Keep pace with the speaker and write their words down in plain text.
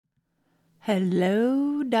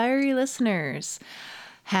Hello, diary listeners.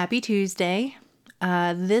 Happy Tuesday.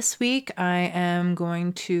 This week I am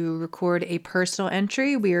going to record a personal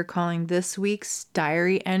entry. We are calling this week's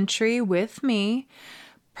diary entry with me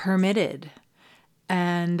Permitted.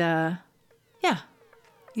 And yeah,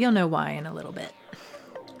 you'll know why in a little bit.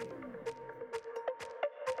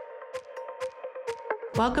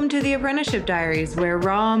 Welcome to the Apprenticeship Diaries, where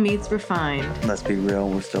raw meets refined. Let's be real,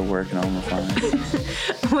 we're still working on refining.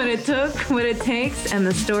 What it took, what it takes, and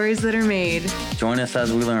the stories that are made. Join us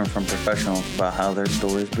as we learn from professionals about how their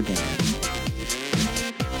stories began.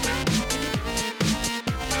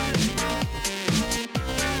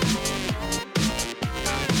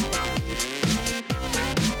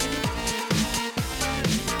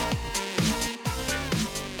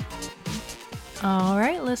 All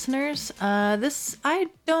right, listeners. I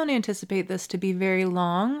don't anticipate this to be very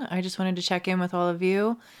long. I just wanted to check in with all of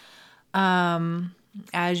you.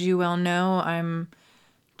 As you well know, I'm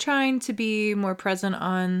trying to be more present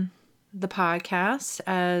on the podcast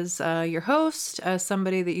as your host, as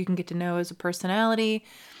somebody that you can get to know as a personality.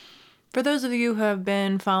 For those of you who have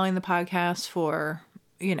been following the podcast for,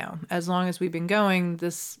 as long as we've been going,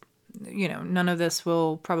 none of this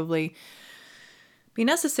will probably be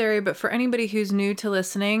necessary, but for anybody who's new to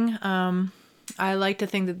listening, I like to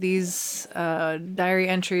think that these diary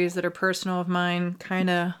entries that are personal of mine kind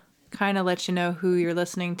of let you know who you're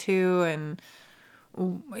listening to and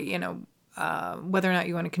whether or not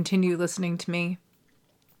you want to continue listening to me.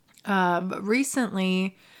 But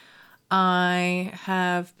recently I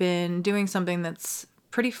have been doing something that's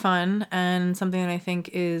pretty fun and something that I think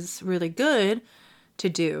is really good to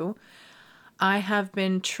do. I have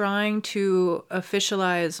been trying to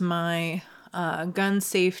officialize my gun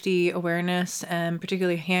safety awareness and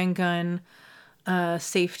particularly handgun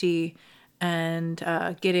safety and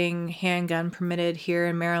getting handgun permitted here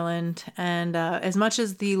in Maryland. And as much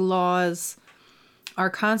as the laws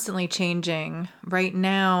are constantly changing, right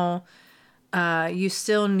now you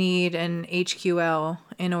still need an HQL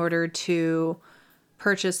in order to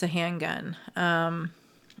purchase a handgun.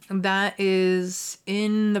 That is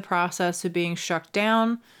in the process of being struck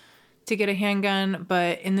down to get a handgun,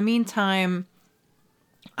 but in the meantime,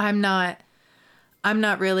 I'm not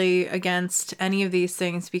really against any of these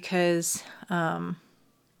things because, the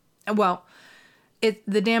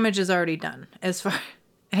damage is already done as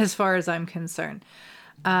far as I'm concerned,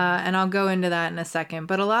 and I'll go into that in a second.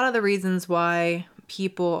 But a lot of the reasons why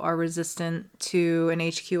people are resistant to an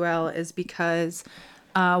HQL is because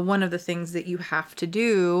one of the things that you have to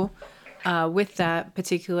do with that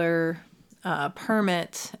particular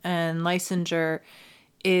permit and licensure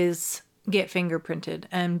is get fingerprinted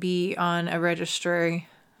and be on a registry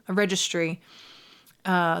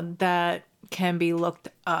that can be looked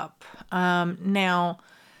up. Now,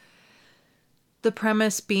 the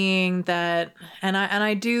premise being that, and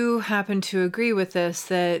I do happen to agree with this,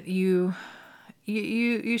 that you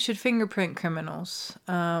should fingerprint criminals.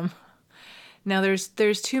 Now there's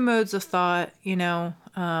two modes of thought,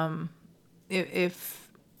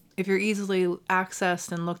 if you're easily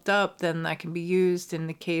accessed and looked up, then that can be used in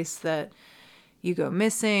the case that you go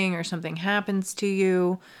missing or something happens to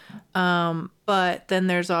you. But then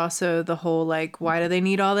there's also the whole, why do they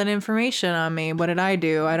need all that information on me? What did I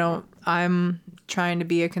do? I'm trying to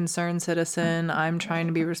be a concerned citizen. I'm trying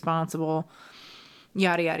to be responsible,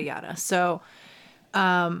 yada, yada, yada. So,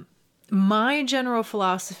 my general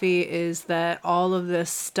philosophy is that all of this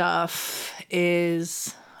stuff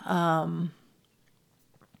is,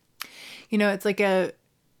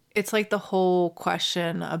 it's like the whole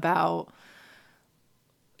question about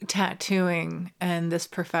tattooing and this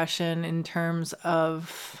profession in terms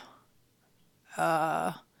of,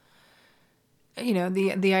 the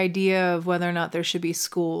idea of whether or not there should be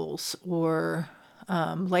schools or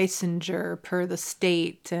licensure per the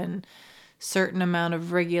state and certain amount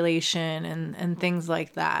of regulation and things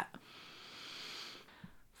like that.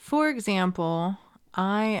 For example,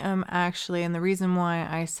 I am actually, and the reason why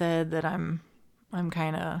I said that I'm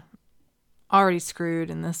kind of already screwed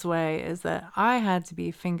in this way is that I had to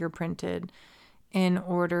be fingerprinted in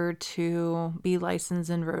order to be licensed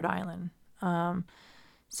in Rhode Island.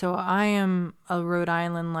 So I am a Rhode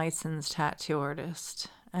Island licensed tattoo artist,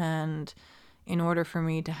 and in order for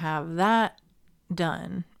me to have that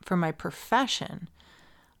done for my profession,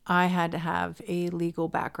 I had to have a legal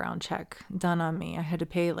background check done on me. I had to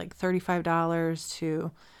pay $35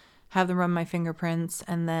 to have them run my fingerprints,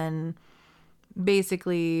 and then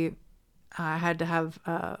basically I had to have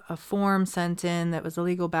a form sent in that was a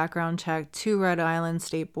legal background check to Rhode Island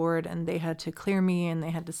State Board, and they had to clear me, and they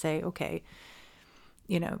had to say, okay,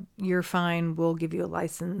 you're fine. We'll give you a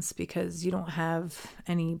license because you don't have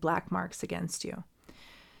any black marks against you.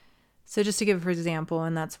 So just to give an example,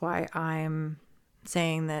 and that's why I'm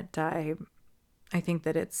saying that I think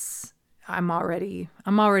that I'm already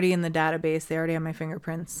in the database. They already have my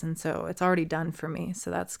fingerprints, and so it's already done for me.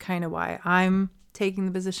 So that's kind of why I'm taking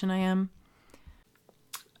the position I am.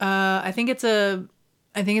 I think it's a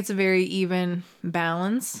very even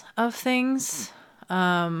balance of things.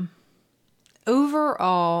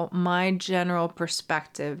 Overall, my general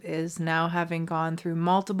perspective is, now having gone through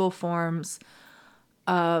multiple forms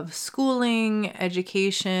of schooling,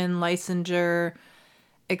 education, licensure,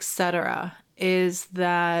 etc., is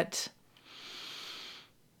that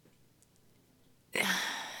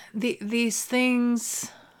these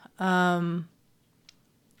things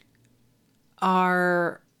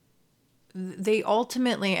they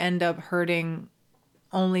ultimately end up hurting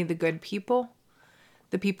only the good people,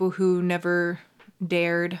 the people who never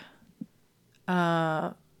dared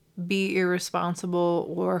be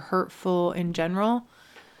irresponsible or hurtful in general.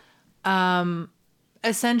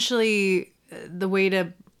 Essentially, the way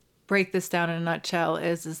to break this down in a nutshell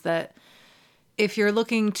is that if you're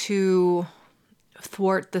looking to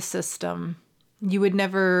thwart the system, you would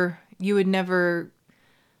never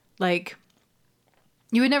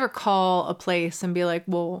call a place and be like,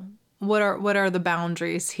 well, what are the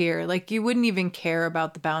boundaries here? Like, you wouldn't even care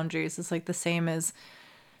about the boundaries. It's like the same as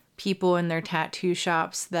people in their tattoo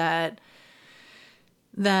shops that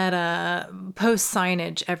post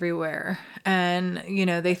signage everywhere, and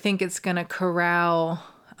they think it's gonna corral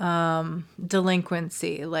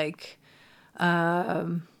delinquency, like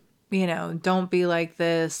don't be like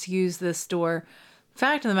this, use this store.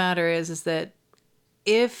 Fact of the matter is that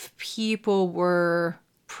if people were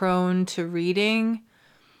prone to reading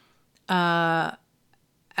as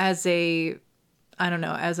a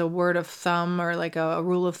word of thumb, or like a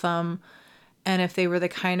rule of thumb, and if they were the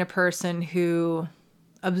kind of person who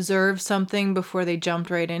observed something before they jumped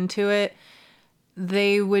right into it,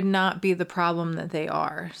 they would not be the problem that they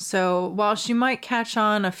are. So whilst you might catch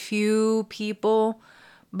on a few people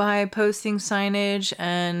by posting signage,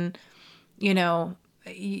 and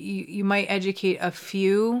you might educate a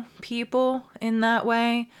few people in that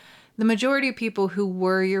way, the majority of people who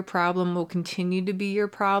were your problem will continue to be your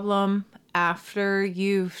problem after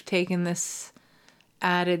you've taken this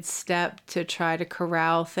added step to try to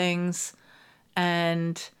corral things.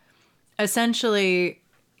 And essentially,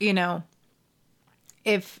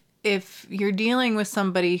 if you're dealing with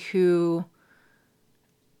somebody who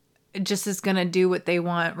just is going to do what they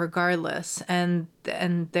want regardless, and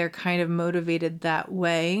they're kind of motivated that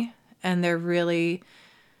way, and they're really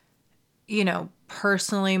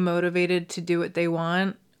personally motivated to do what they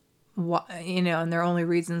want, and their only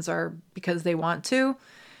reasons are because they want to,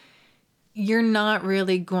 you're not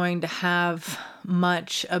really going to have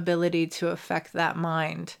much ability to affect that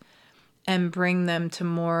mind and bring them to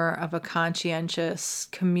more of a conscientious,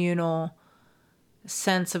 communal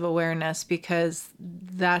sense of awareness, because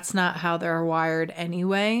that's not how they're wired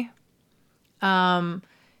anyway.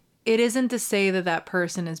 It isn't to say that that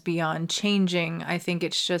person is beyond changing. I think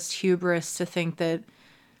it's just hubris to think that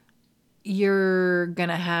you're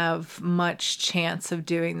gonna have much chance of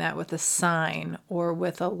doing that with a sign or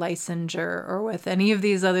with a licensure or with any of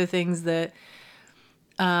these other things that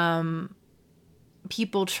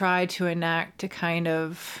people try to enact to kind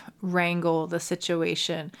of wrangle the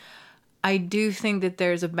situation. I do think that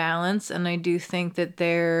there's a balance, and I do think that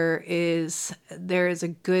there is a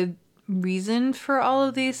good reason for all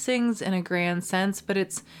of these things in a grand sense, but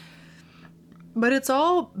it's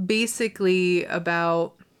all basically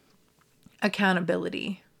about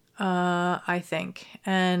accountability, I think.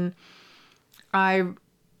 And I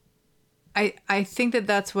think that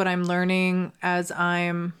that's what I'm learning as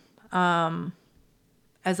I'm kind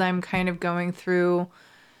of going through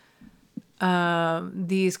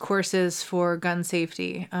these courses for gun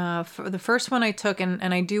safety. For the first one I took,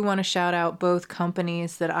 and I do want to shout out both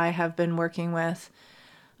companies that I have been working with.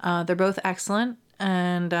 They're both excellent,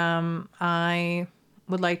 and I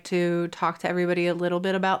would like to talk to everybody a little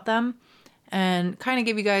bit about them and kind of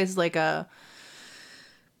give you guys like a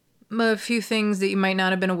few things that you might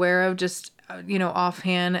not have been aware of, just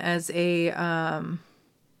offhand, as a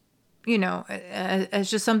as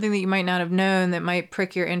just something that you might not have known that might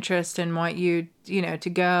prick your interest and want you, to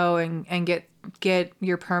go and get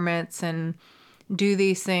your permits and do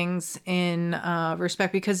these things in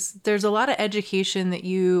respect, because there's a lot of education that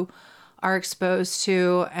you are exposed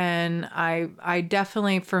to. And I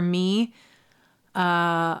definitely, for me,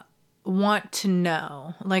 want to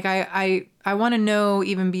know, like, I want to know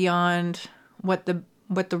even beyond what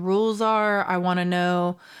what the rules are. I want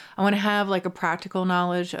to have like a practical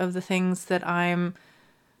knowledge of the things that I'm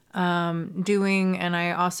doing. And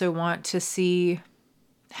I also want to see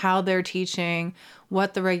how they're teaching,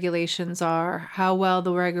 what the regulations are, how well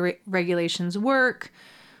the regulations work,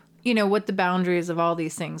 what the boundaries of all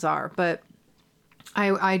these things are. But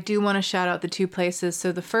I do want to shout out the two places.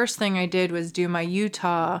 So the first thing I did was do my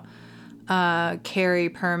Utah carry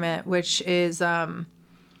permit, which is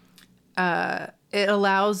it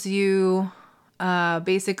allows you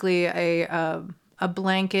basically a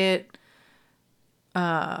blanket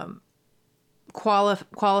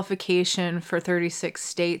qualification for 36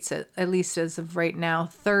 states, at least as of right now.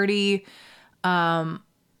 30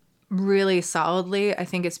 really solidly. I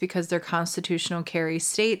think it's because they're constitutional carry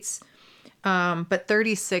states, but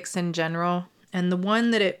 36 in general. And the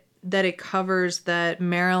one that it covers that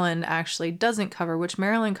Maryland actually doesn't cover, which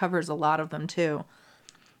Maryland covers a lot of them too,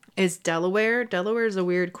 is Delaware. Delaware is a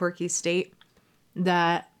weird, quirky state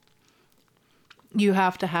that you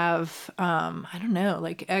have to have, I don't know,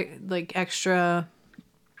 like extra,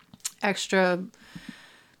 I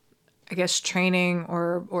guess, training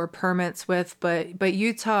or permits with. But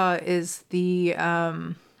Utah is the,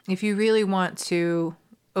 if you really want to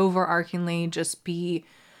overarchingly just be,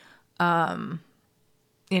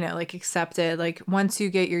 like accepted, like once you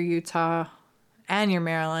get your Utah and your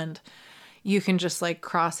Maryland, you can just like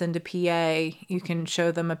cross into PA. You can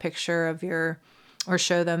show them a picture of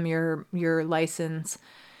show them your license,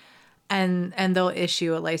 and they'll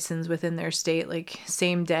issue a license within their state, like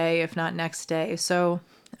same day, if not next day. So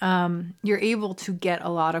you're able to get a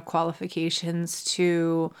lot of qualifications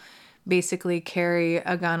to basically carry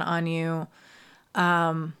a gun on you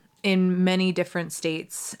in many different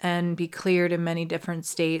states and be cleared in many different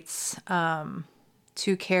states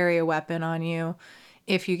to carry a weapon on you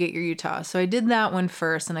if you get your Utah. So I did that one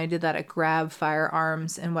first, and I did that at Grab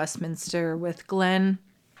Firearms in Westminster with Glenn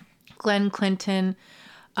Clinton,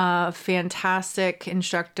 fantastic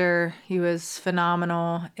instructor. He was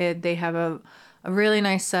phenomenal. They have a really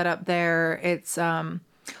nice setup there. It's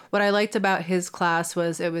what I liked about his class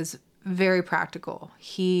was it was very practical.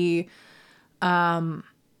 He, they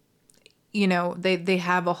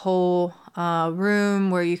have a whole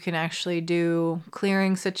room where you can actually do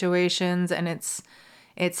clearing situations, and it's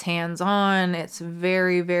hands-on. It's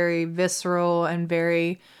very, very visceral and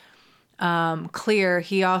very clear.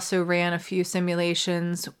 He also ran a few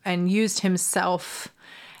simulations and used himself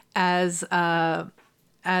as kind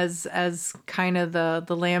of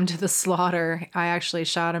the lamb to the slaughter. I actually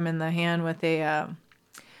shot him in the hand with an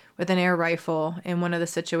air rifle in one of the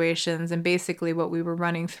situations, and basically what we were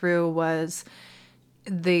running through was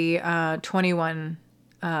the 21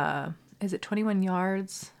 is it 21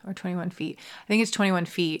 yards or 21 feet? I think it's 21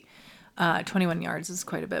 feet. 21 yards is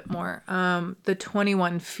quite a bit more. The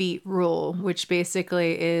 21 feet rule, which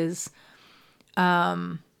basically is,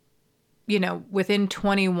 within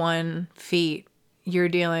 21 feet, you're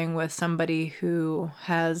dealing with somebody who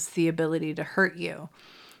has the ability to hurt you.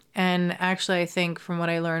 And actually, I think from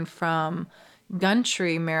what I learned from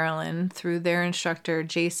Guntree, Maryland, through their instructor,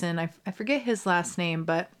 Jason, I forget his last name,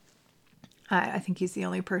 but I think he's the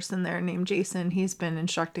only person there named Jason. He's been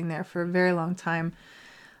instructing there for a very long time.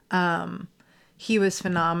 He was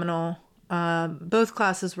phenomenal. Both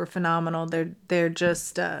classes were phenomenal. They're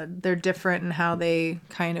just they're different in how they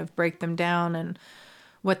kind of break them down and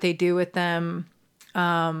what they do with them.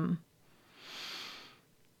 The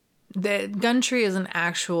Guntree is an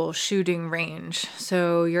actual shooting range,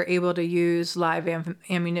 so you're able to use live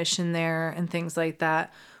ammunition there and things like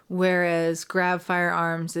that. Whereas Grab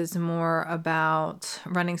Firearms is more about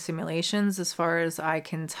running simulations, as far as I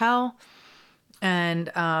can tell.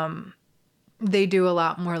 And they do a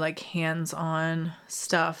lot more like hands-on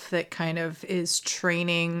stuff that kind of is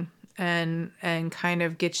training and kind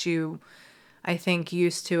of gets you, I think,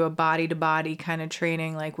 used to a body-to-body kind of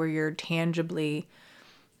training, like where you're tangibly,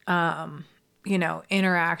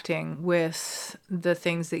 interacting with the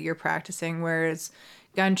things that you're practicing. Whereas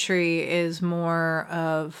Guntree is more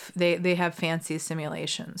of, they have fancy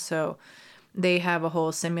simulations. So they have a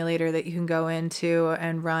whole simulator that you can go into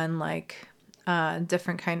and run like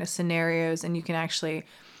different kind of scenarios, and you can actually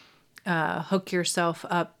hook yourself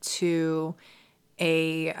up to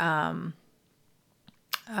an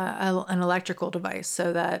electrical device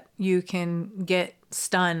so that you can get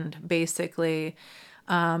stunned, basically,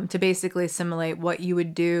 to basically simulate what you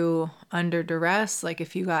would do under duress, like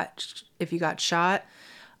if you got shot,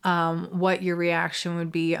 what your reaction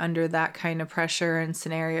would be under that kind of pressure and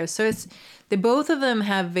scenario. So both of them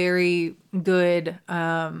have very good,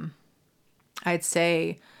 I'd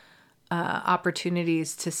say,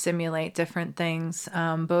 opportunities to simulate different things.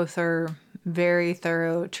 Both are very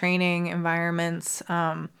thorough training environments.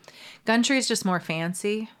 Gundry is just more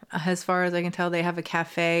fancy. As far as I can tell, they have a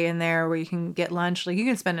cafe in there where you can get lunch. Like, you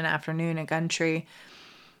can spend an afternoon at Gundry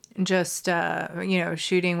just,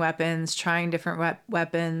 shooting weapons, trying different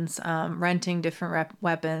weapons, renting different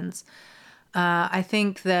weapons. I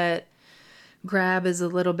think that Grab is a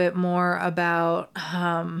little bit more about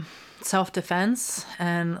self-defense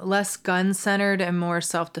and less gun-centered and more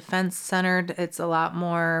self-defense centered. It's a lot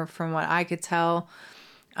more, from what I could tell,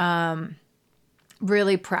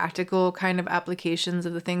 really practical kind of applications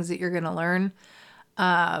of the things that you're going to learn.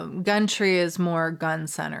 Gundry is more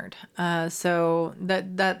gun-centered. So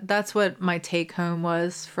that's what my take-home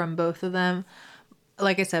was from both of them.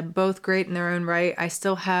 Like I said, both great in their own right. I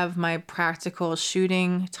still have my practical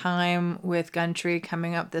shooting time with Gundry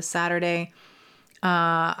coming up this Saturday.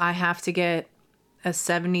 I have to get a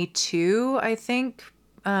 72, I think,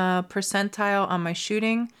 percentile on my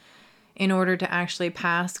shooting in order to actually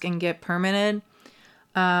pass and get permitted.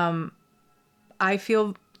 I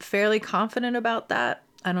feel fairly confident about that.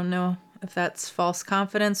 I don't know if that's false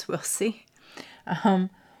confidence. We'll see.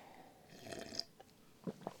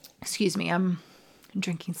 Excuse me. I'm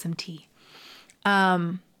drinking some tea.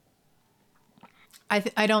 I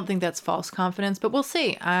don't think that's false confidence, but we'll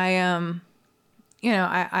see. I've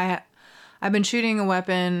been shooting a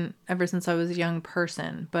weapon ever since I was a young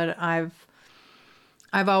person, but I've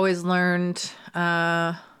always learned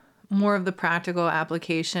more of the practical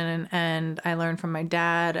application, and I learned from my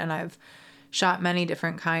dad, and I've shot many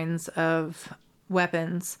different kinds of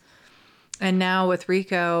weapons. And now with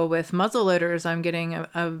Rico, with muzzleloaders, I'm getting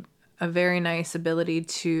a very nice ability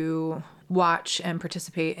to watch and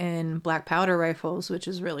participate in black powder rifles, which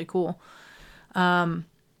is really cool. A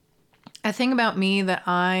thing about me that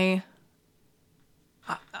I'm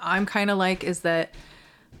kind of like is that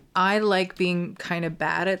I like being kind of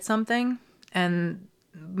bad at something, and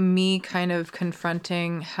me kind of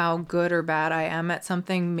confronting how good or bad I am at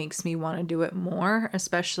something makes me want to do it more,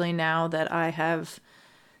 especially now that I have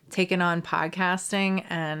taken on podcasting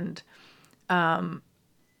and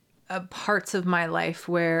parts of my life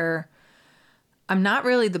where I'm not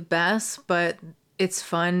really the best, but it's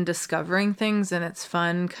fun discovering things, and it's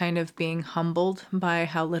fun kind of being humbled by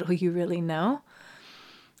how little you really know.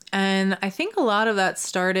 And I think a lot of that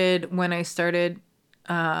started when I started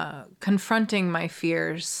confronting my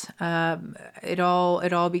fears. It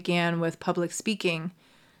all began with public speaking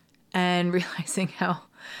and realizing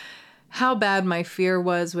how bad my fear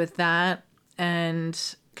was with that,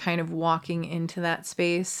 and kind of walking into that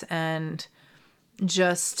space and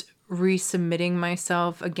just resubmitting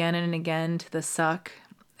myself again and again to the suck.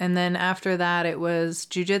 And then after that, it was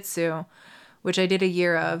jiu-jitsu, which I did a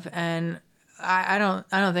year of, and I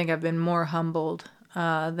don't think I've been more humbled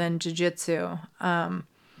than jiu-jitsu.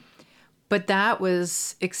 But that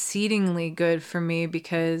was exceedingly good for me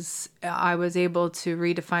because I was able to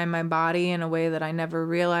redefine my body in a way that I never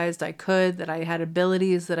realized I could, that I had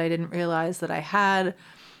abilities that I didn't realize that I had.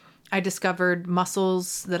 I discovered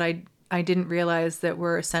muscles that I didn't realize that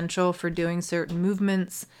were essential for doing certain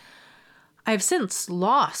movements. I've since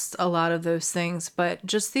lost a lot of those things, but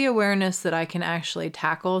just the awareness that I can actually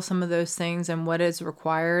tackle some of those things and what is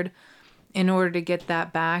required in order to get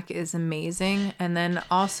that back is amazing. And then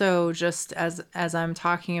also, just as I'm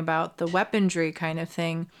talking about the weaponry kind of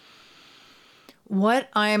thing, what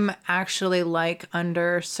I'm actually like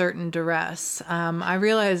under certain duress. I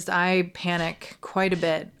realized I panic quite a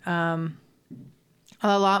bit, a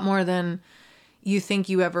lot more than you think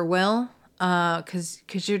you ever will, because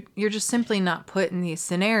you're just simply not put in these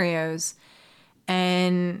scenarios,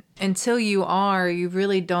 and until you are, you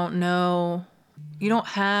really don't know. You don't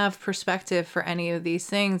have perspective for any of these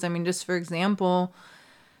things. I mean, just for example,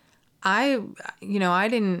 I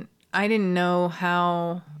didn't know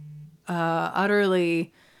how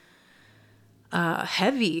utterly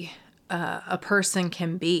heavy a person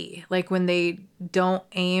can be. Like, when they don't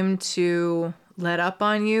aim to let up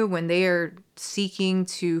on you, when they are seeking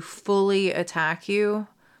to fully attack you,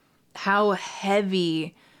 how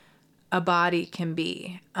heavy a body can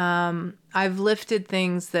be. I've lifted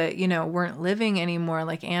things that, weren't living anymore,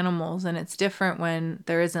 like animals, and it's different when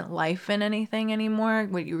there isn't life in anything anymore.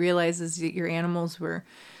 What you realize is that your animals were,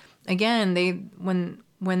 again,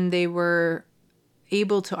 when they were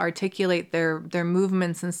able to articulate their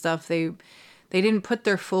movements and stuff, they didn't put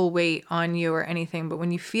their full weight on you or anything. But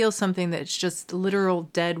when you feel something that's just literal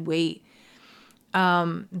dead weight,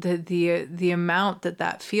 the amount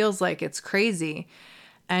that feels like, it's crazy.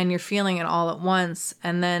 And you're feeling it all at once.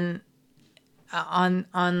 And then on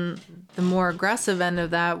the more aggressive end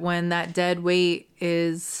of that, when that dead weight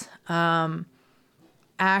is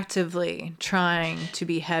actively trying to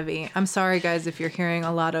be heavy. I'm sorry, guys, if you're hearing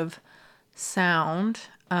a lot of sound.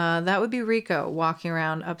 That would be Rico walking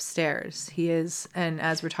around upstairs. He is, and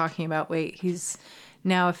as we're talking about weight, he's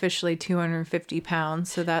now officially 250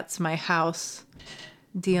 pounds. So that's my house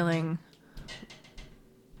dealing.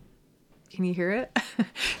 Can you hear it?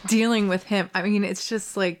 Dealing with him. I mean, it's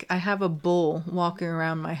just like I have a bull walking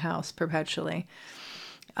around my house perpetually.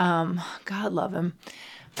 God love him.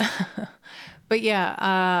 But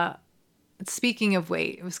yeah, speaking of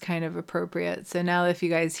weight, it was kind of appropriate. So now if you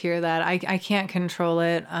guys hear that, I can't control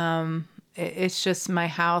it. It's just my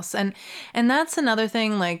house. And that's another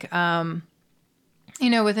thing, like,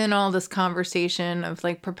 within all this conversation of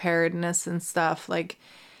like preparedness and stuff, like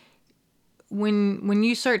when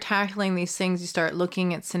you start tackling these things, you start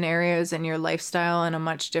looking at scenarios and your lifestyle in a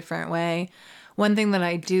much different way. One thing that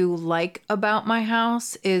I do like about my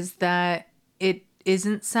house is that it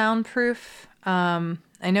isn't soundproof.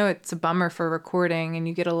 I know it's a bummer for recording and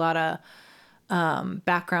you get a lot of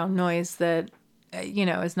background noise that,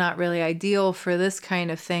 is not really ideal for this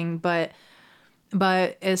kind of thing. But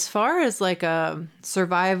as far as like a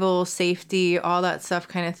survival, safety, all that stuff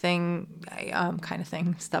kind of thing,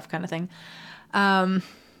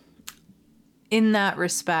 in that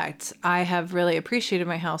respect, I have really appreciated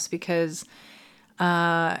my house because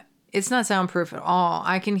it's not soundproof at all.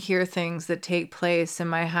 I can hear things that take place in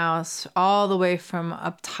my house all the way from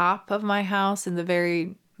up top of my house, in the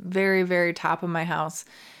very, very, very top of my house.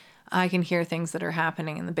 I can hear things that are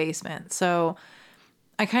happening in the basement. So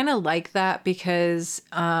I kind of like that because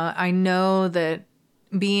I know that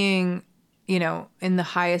being, in the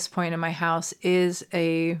highest point of my house is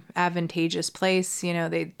a advantageous place.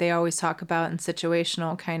 They always talk about in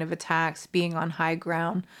situational kind of attacks, being on high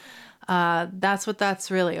ground. That's what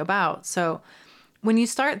that's really about. So when you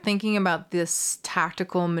start thinking about this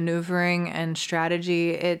tactical maneuvering and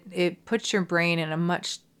strategy, it puts your brain in a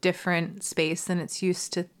much different space than it's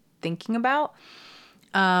used to thinking about.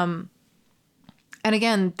 And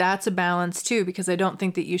again, that's a balance too, because I don't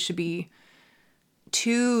think that you should be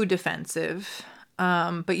too defensive,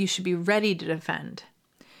 but you should be ready to defend.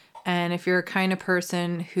 And if you're a kind of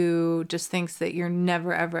person who just thinks that you're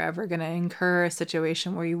never, ever, ever going to incur a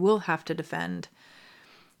situation where you will have to defend,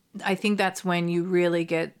 I think that's when you really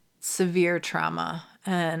get severe trauma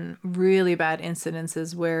and really bad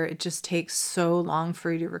incidences where it just takes so long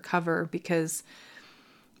for you to recover because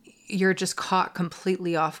you're just caught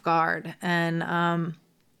completely off guard. And,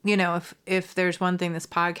 if there's one thing this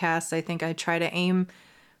podcast, I think I try to aim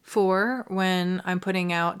for when I'm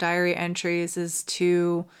putting out diary entries is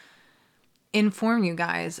to inform you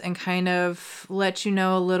guys and kind of let you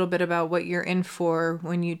know a little bit about what you're in for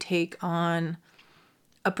when you take on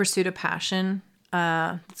a pursuit of passion.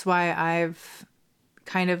 That's why I've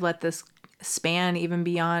kind of let this span even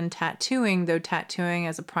beyond tattooing, though tattooing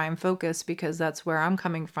as a prime focus because that's where I'm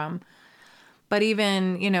coming from. But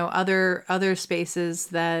even, other spaces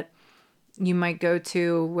that you might go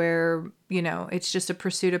to where, it's just a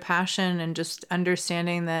pursuit of passion and just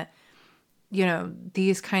understanding that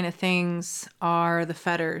these kind of things are the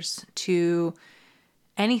fetters to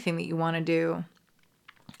anything that you want to do.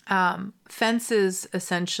 Fences,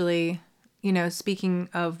 essentially, speaking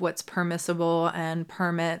of what's permissible and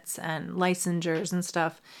permits and licensures and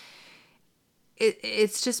stuff,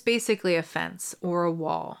 it's just basically a fence or a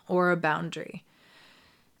wall or a boundary.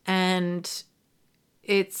 And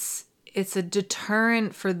it's a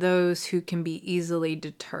deterrent for those who can be easily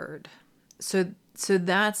deterred. So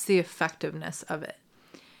that's the effectiveness of it.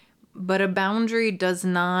 But a boundary does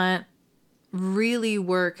not really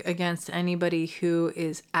work against anybody who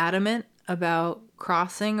is adamant about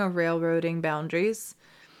crossing or railroading boundaries.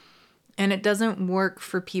 And it doesn't work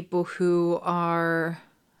for people who are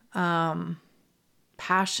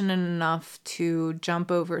passionate enough to jump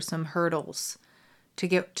over some hurdles to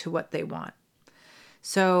get to what they want.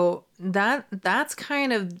 So that's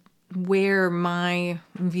kind of where my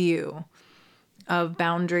view of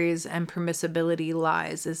boundaries and permissibility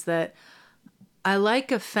lies, is that I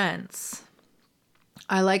like a fence.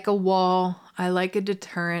 I like a wall. I like a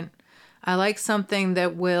deterrent. I like something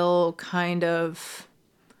that will kind of,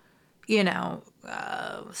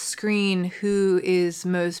 screen who is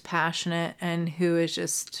most passionate and who is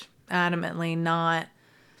just adamantly not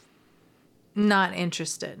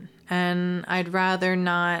interested. And I'd rather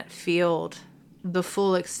not field the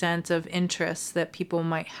full extent of interest that people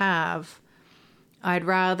might have. I'd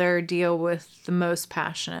rather deal with the most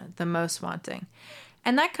passionate, the most wanting.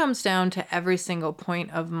 And that comes down to every single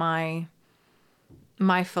point of my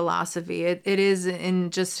my philosophy. It is in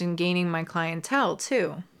gaining my clientele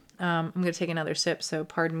too. I'm going to take another sip, so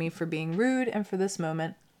pardon me for being rude and for this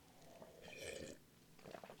moment.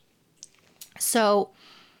 So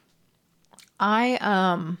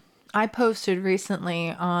I posted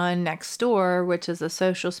recently on Nextdoor, which is a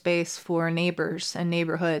social space for neighbors and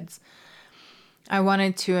neighborhoods. I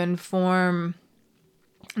wanted to inform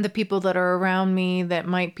the people that are around me that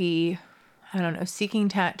might be, I don't know, seeking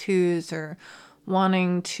tattoos or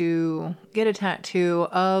wanting to get a tattoo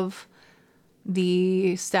of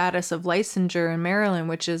the status of licensure in Maryland,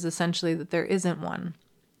 which is essentially that there isn't one.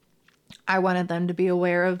 I wanted them to be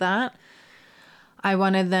aware of that. I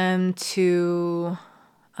wanted them to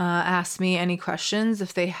ask me any questions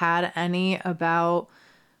if they had any about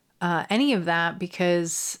any of that,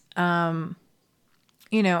 because, I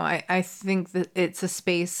think that it's a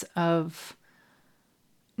space of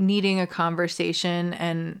needing a conversation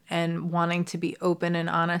and wanting to be open and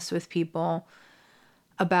honest with people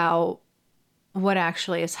about what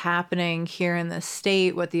actually is happening here in this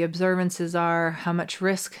state, what the observances are, how much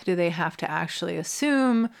risk do they have to actually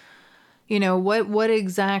assume, what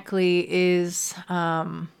exactly is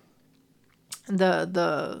the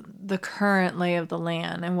current lay of the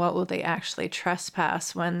land, and what will they actually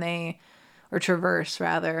trespass when they, or traverse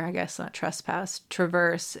rather, I guess not trespass,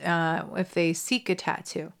 traverse if they seek a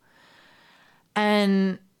tattoo.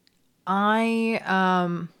 And I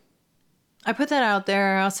put that out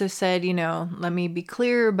there. I also said, let me be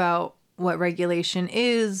clear about what regulation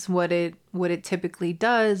is, what it typically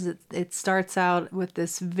does. It starts out with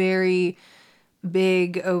this very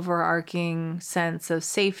big overarching sense of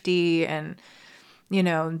safety and,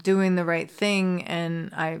 doing the right thing.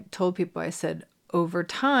 And I told people, I said, over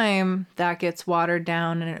time, that gets watered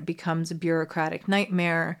down and it becomes a bureaucratic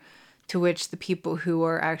nightmare to which the people who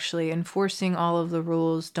are actually enforcing all of the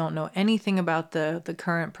rules don't know anything about the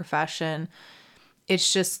current profession.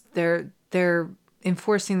 It's just they're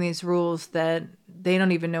enforcing these rules that they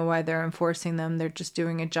don't even know why they're enforcing them. They're just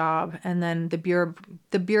doing a job. And then the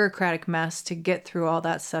bureaucratic mess to get through all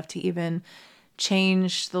that stuff to even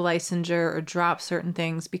change the licensure or drop certain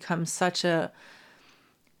things becomes such a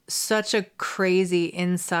crazy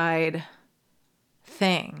inside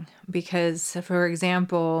thing. Because, for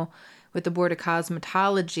example, with the Board of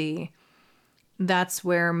Cosmetology, that's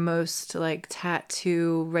where most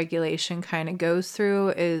tattoo regulation kind of goes through,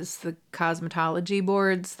 is the cosmetology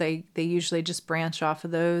boards. They usually just branch off of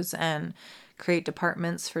those and create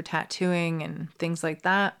departments for tattooing and things like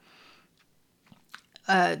that.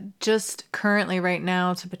 Just currently right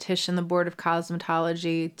now to petition the Board of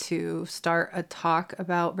Cosmetology to start a talk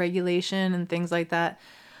about regulation and things like that,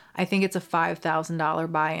 I think it's a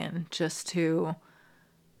 $5,000 buy-in just to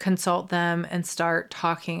consult them and start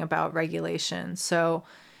talking about regulation. So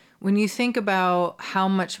when you think about how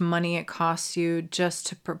much money it costs you just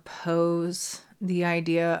to propose the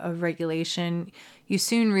idea of regulation, you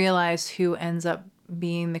soon realize who ends up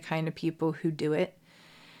being the kind of people who do it.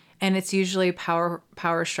 And it's usually power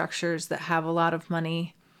structures that have a lot of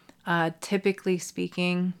money, typically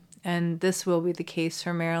speaking, and this will be the case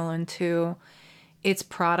for Maryland too. It's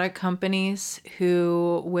product companies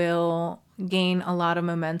who will gain a lot of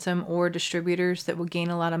momentum, or distributors that will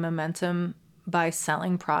gain a lot of momentum by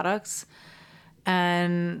selling products.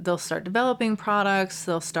 And they'll start developing products.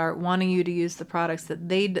 They'll start wanting you to use the products that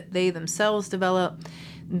they themselves develop.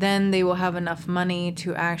 Then they will have enough money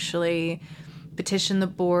to actually petition the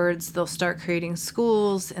boards. They'll start creating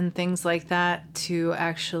schools and things like that to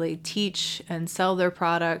actually teach and sell their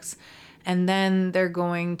products. And then they're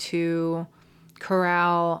going to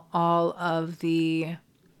corral all of the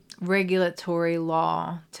regulatory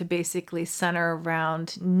law to basically center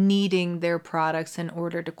around needing their products in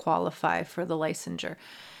order to qualify for the licensure,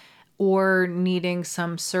 or needing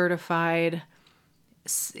some certified,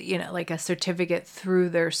 like a certificate through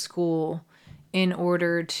their school in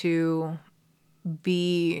order to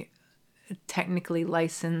be technically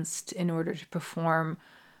licensed in order to perform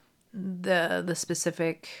the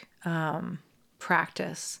specific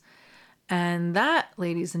practice. And that,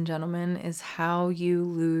 ladies and gentlemen, is how you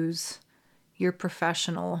lose your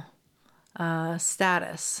professional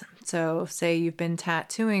status. So say you've been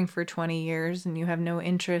tattooing for 20 years and you have no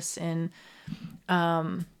interest in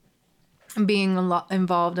being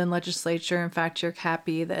involved in legislature. In fact, you're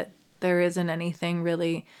happy that there isn't anything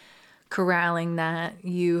really corralling that.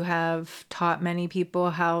 You have taught many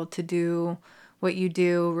people how to do what you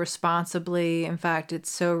do responsibly. In fact, it's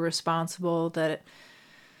so responsible that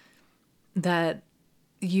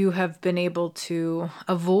you have been able to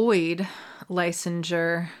avoid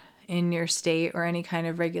licensure in your state or any kind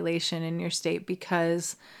of regulation in your state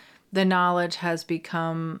because the knowledge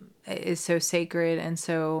is so sacred and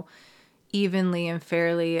so evenly and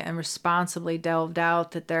fairly and responsibly delved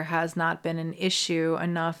out that there has not been an issue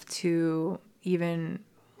enough to even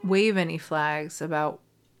wave any flags about,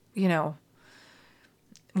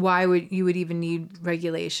 why would you even need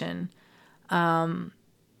regulation.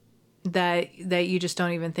 That you just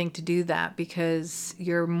don't even think to do that because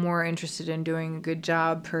you're more interested in doing a good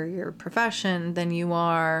job for your profession than you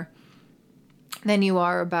are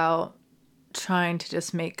about trying to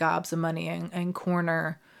just make gobs of money and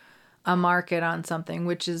corner a market on something,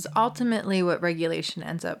 which is ultimately what regulation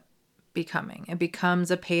ends up becoming. It becomes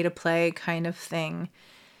a pay-to-play kind of thing.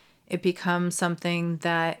 It becomes something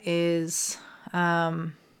that is,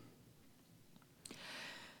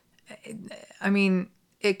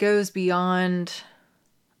 it goes beyond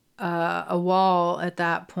a wall at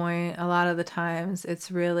that point. A lot of the times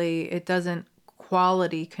it doesn't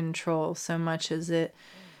quality control so much as it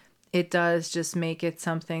does just make it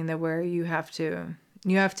something that where you have to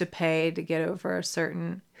pay to get over a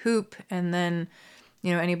certain hoop. And then,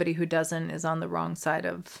 anybody who doesn't is on the wrong side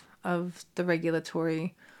of the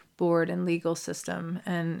regulatory board and legal system.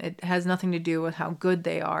 And it has nothing to do with how good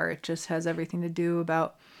they are. It just has everything to do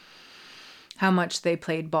about how much they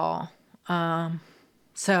played ball.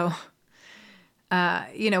 So,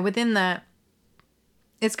 within that,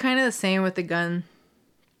 it's kind of the same with the gun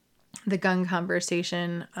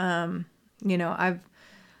conversation. I've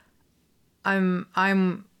been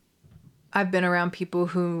around people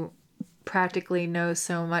who practically know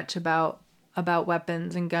so much about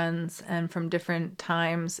weapons and guns, and from different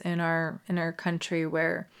times in our country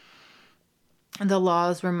where the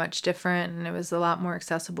laws were much different and it was a lot more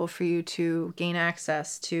accessible for you to gain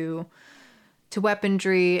access to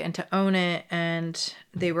weaponry and to own it. And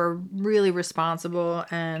they were really responsible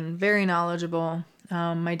and very knowledgeable.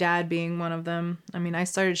 My dad being one of them. I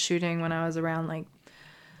started shooting when I was around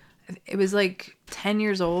it was 10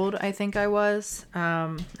 years old, I think I was.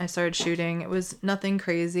 I started shooting. It was nothing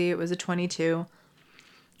crazy. It was a .22,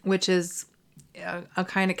 which is a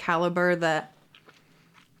kind of caliber that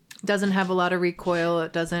doesn't have a lot of recoil.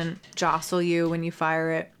 It doesn't jostle you when you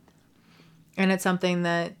fire it. And it's something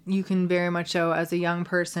that you can very much so, as a young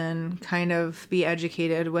person, kind of be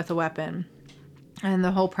educated with a weapon. And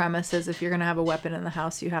the whole premise is if you're going to have a weapon in the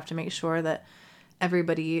house, you have to make sure that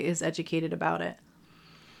everybody is educated about it.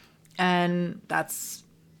 And that's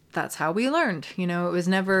how we learned. It was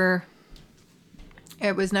never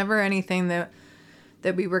anything that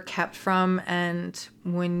we were kept from. And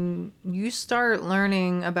when you start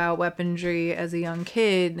learning about weaponry as a young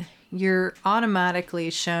kid, you're automatically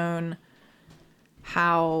shown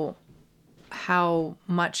how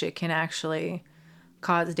much it can actually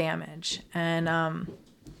cause damage. And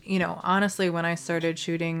honestly, when I started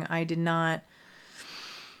shooting, I didn't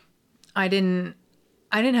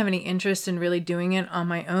have any interest in really doing it on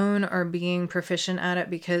my own or being proficient at it,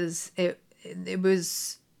 because it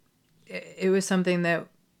was something that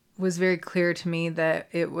was very clear to me that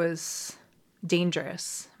it was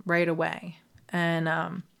dangerous right away. And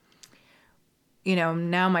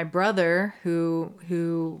now my brother,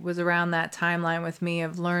 who was around that timeline with me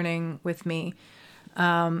of learning with me,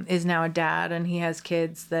 is now a dad, and he has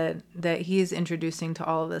kids that he's introducing to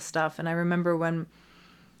all of this stuff. And I remember when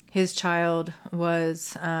his first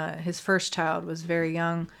child was very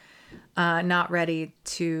young, not ready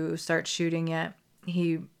to start shooting yet.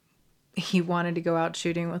 He wanted to go out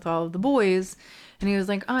shooting with all of the boys, and he was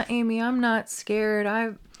like, Amy, I'm not scared.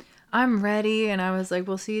 I'm ready. And I was like,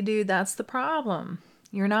 well, see, dude, that's the problem.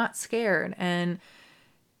 You're not scared. And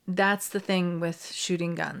that's the thing with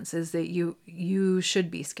shooting guns, is that you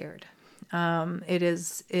should be scared. It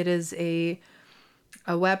is a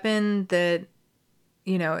weapon that,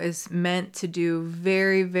 is meant to do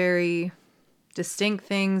very, very distinct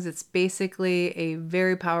things. It's basically a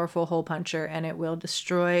very powerful hole puncher, and it will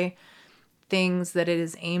destroy things that it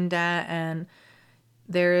is aimed at. And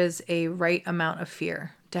there is a right amount of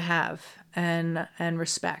fear to have and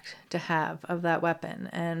respect to have of that weapon.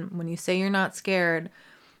 And when you say you're not scared,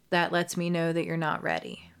 that lets me know that you're not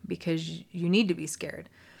ready, because you need to be scared.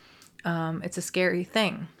 It's a scary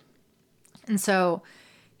thing. And so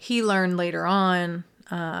he learned later on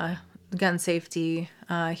gun safety.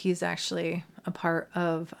 He's actually a part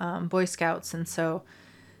of Boy Scouts, and so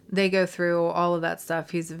they go through all of that stuff.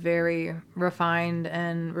 He's a very refined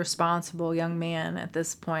and responsible young man at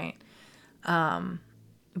this point.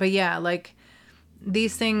 But yeah,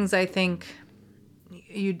 these things, I think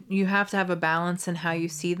you have to have a balance in how you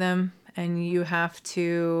see them, and you have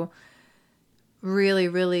to really,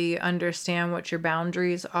 really understand what your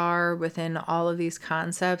boundaries are within all of these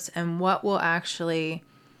concepts, and what will actually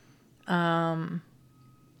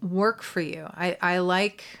work for you. I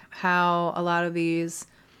like how a lot of these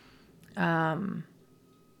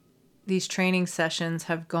training sessions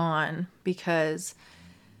have gone, because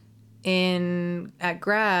at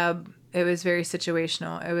Grab, it was very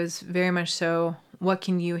situational. It was very much so, what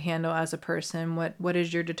can you handle as a person? What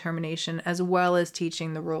is your determination, as well as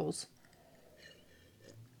teaching the rules.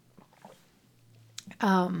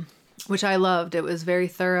 Which I loved. It was very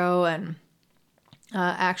thorough, and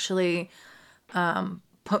actually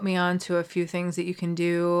put me on to a few things that you can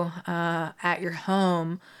do at your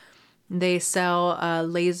home. They sell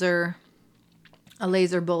laser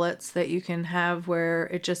bullets that you can have where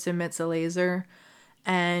it just emits a laser,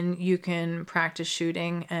 and you can practice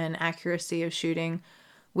shooting and accuracy of shooting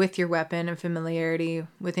with your weapon and familiarity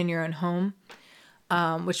within your own home,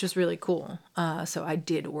 which was really cool. So I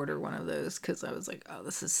did order one of those because I was like, oh,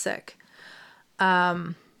 this is sick.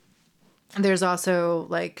 There's also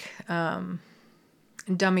like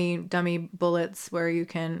dummy bullets where you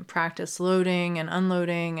can practice loading and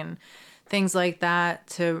unloading and things like that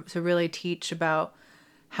to really teach about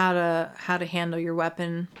how to handle your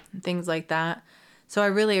weapon and things like that. So I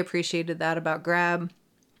really appreciated that about Grab.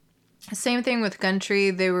 Same thing with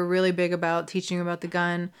Gundtree. They were really big about teaching about the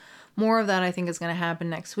gun. More of that I think is going to happen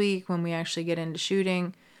next week when we actually get into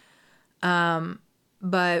shooting.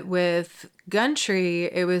 But with Gundtree,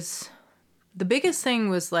 it was, the biggest thing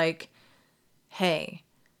was like, hey,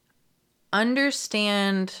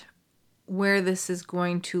 understand where this is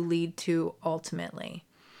going to lead to ultimately.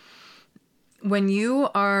 When you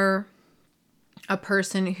are a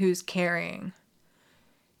person who's carrying,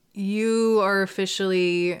 you are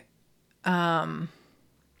officially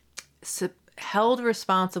held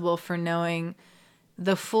responsible for knowing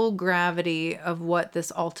the full gravity of what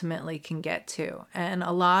this ultimately can get to. And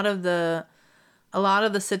a lot of the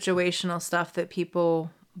situational stuff that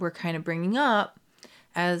people were kind of bringing up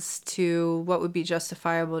as to what would be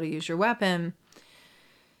justifiable to use your weapon,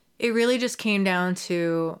 it really just came down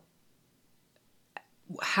to,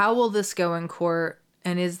 how will this go in court,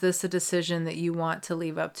 and is this a decision that you want to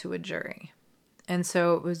leave up to a jury? And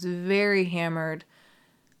so it was very hammered.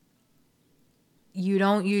 You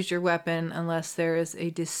don't use your weapon unless there is a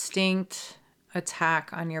distinct attack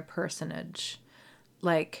on your personage,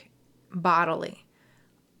 like bodily.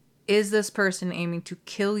 Is this person aiming to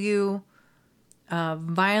kill you,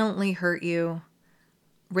 violently hurt you,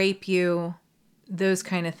 rape you, those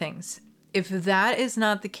kind of things? If that is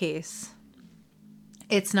not the case,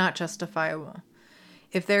 it's not justifiable.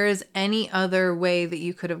 If there is any other way that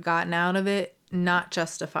you could have gotten out of it, not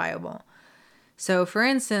justifiable. So for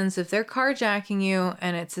instance, if they're carjacking you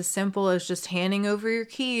and it's as simple as just handing over your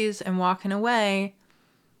keys and walking away,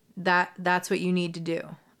 that's what you need to do.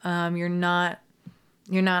 You're not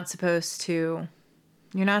supposed to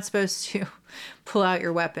pull out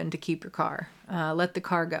your weapon to keep your car. Let the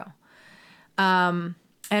car go. And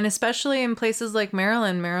especially in places like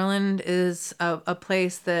Maryland. Maryland is a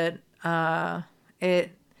place that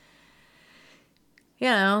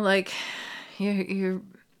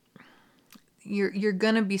you're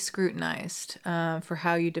gonna be scrutinized for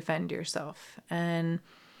how you defend yourself and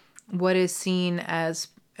what is seen as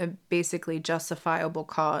a basically justifiable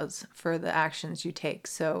cause for the actions you take.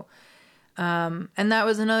 So, and that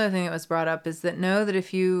was another thing that was brought up, is that know that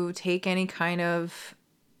if you take any kind of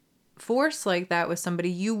force like that with somebody,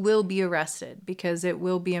 you will be arrested, because it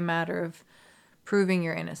will be a matter of proving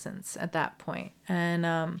your innocence at that point. And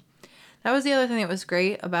that was the other thing that was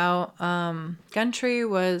great about Gundtree,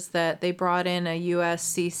 was that they brought in a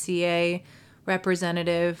USCCA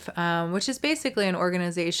representative, which is basically an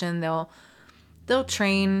organization. They'll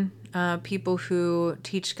train people who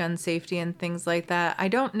teach gun safety and things like that. I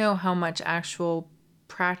don't know how much actual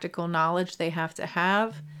practical knowledge they have to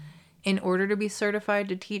have in order to be certified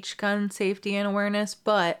to teach gun safety and awareness,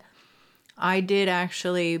 but I did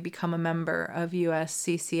actually become a member of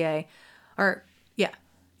USCCA,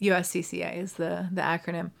 USCCA is the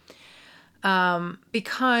acronym,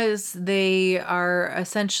 because they are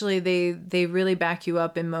essentially, they really back you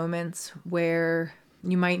up in moments where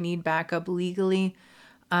you might need backup legally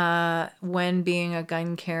when being a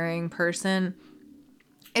gun carrying person.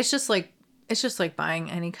 It's just like buying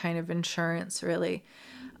any kind of insurance, really.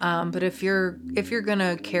 But if you're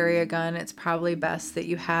gonna carry a gun, it's probably best that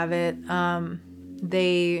you have it.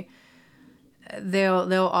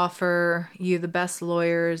 They'll offer you the best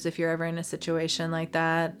lawyers if you're ever in a situation like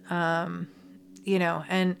that. And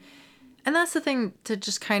that's the thing to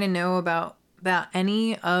just kind of know about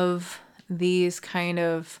any of these kind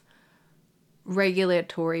of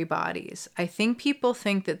regulatory bodies. I think people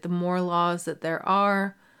think that the more laws that there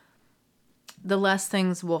are, the less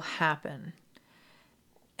things will happen.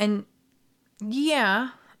 And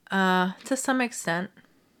yeah, to some extent.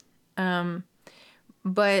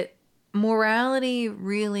 But morality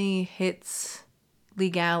really hits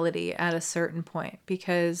legality at a certain point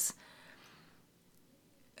because,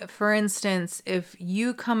 for instance, if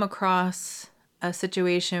you come across a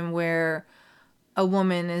situation where a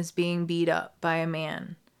woman is being beat up by a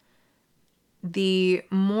man, the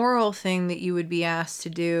moral thing that you would be asked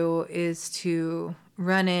to do is to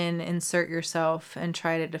run in, insert yourself, and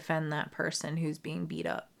try to defend that person who's being beat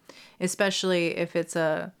up, especially if it's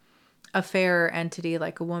a fairer entity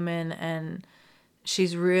like a woman and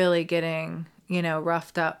she's really getting,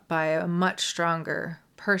 roughed up by a much stronger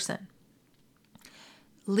person.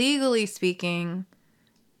 Legally speaking,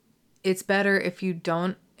 it's better if you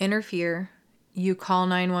don't interfere. You call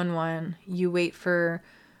 911, you wait for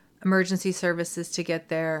emergency services to get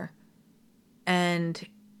there, and,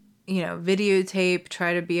 videotape,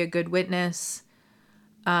 try to be a good witness.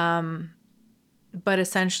 But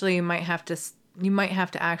essentially you might have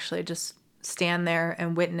to actually just stand there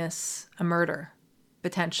and witness a murder,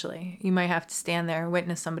 potentially. You might have to stand there and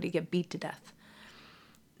witness somebody get beat to death.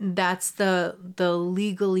 That's the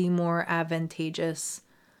legally more advantageous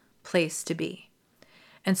place to be.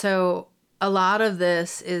 And so a lot of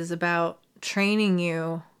this is about training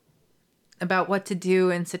you about what to do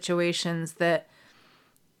in situations that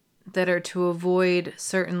are to avoid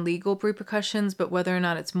certain legal repercussions, but whether or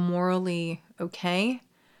not it's morally okay,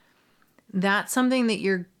 that's something that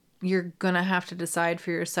you're going to have to decide for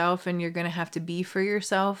yourself, and you're going to have to be for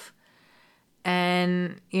yourself.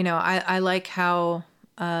 And, I like how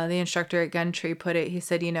the instructor at Guntree put it. He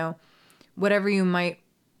said, whatever you might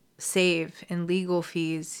save in legal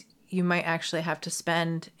fees, you might actually have to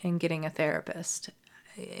spend in getting a therapist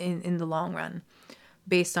in the long run,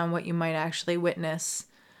 based on what you might actually witness.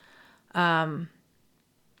 And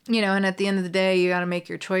at the end of the day, you got to make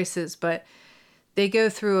your choices, but they go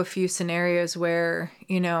through a few scenarios where,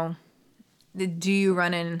 do you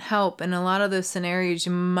run in and help? And a lot of those scenarios,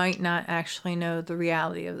 you might not actually know the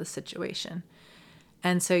reality of the situation.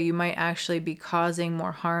 And so you might actually be causing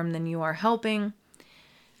more harm than you are helping.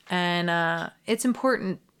 And it's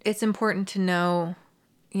important to know,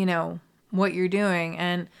 what you're doing.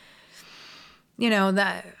 And,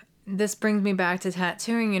 that this brings me back to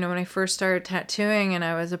tattooing. When I first started tattooing and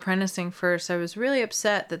I was apprenticing first, I was really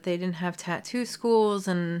upset that they didn't have tattoo schools,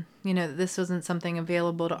 and, this wasn't something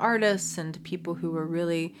available to artists and to people who were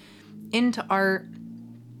really into art.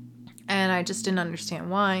 And I just didn't understand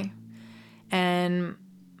why. And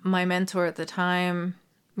my mentor at the time,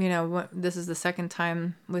 this is the second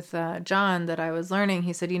time with John that I was learning.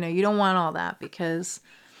 He said, you don't want all that, because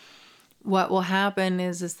what will happen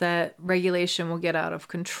is that regulation will get out of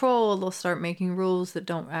control. They'll start making rules that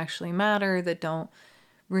don't actually matter, that don't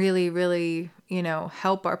really, really,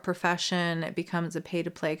 help our profession. It becomes a pay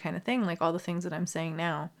to play kind of thing, like all the things that I'm saying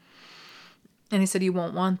now. And he said, you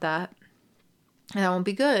won't want that. And that won't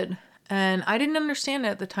be good. And I didn't understand it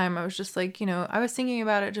at the time. I was just like, I was thinking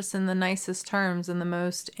about it just in the nicest terms and the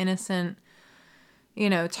most innocent,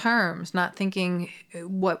 terms, not thinking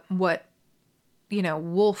what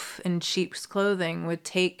wolf in sheep's clothing would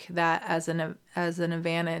take that as an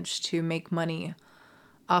advantage to make money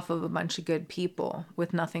off of a bunch of good people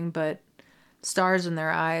with nothing but stars in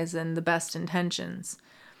their eyes and the best intentions.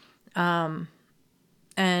 And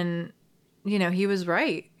he was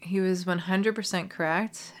right. He was 100%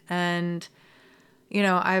 correct. And,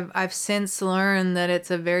 I've since learned that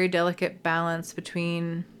it's a very delicate balance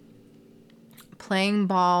between playing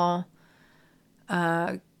ball,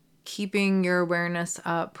 keeping your awareness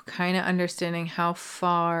up, kind of understanding how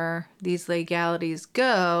far these legalities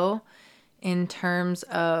go in terms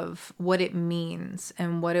of what it means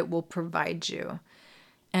and what it will provide you.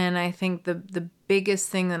 And I think the biggest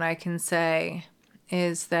thing that I can say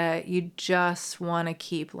is that you just want to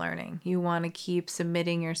keep learning. You want to keep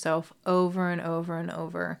submitting yourself over and over and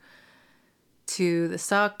over to the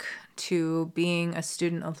suck, to being a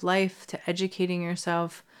student of life, to educating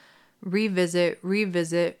yourself, revisit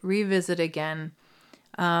again.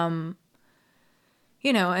 And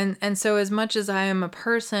so as much as I am a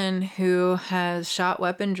person who has shot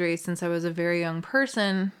weaponry since I was a very young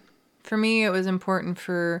person, for me, it was important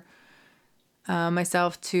for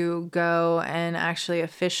myself to go and actually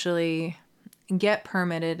officially get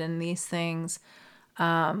permitted in these things.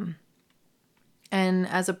 And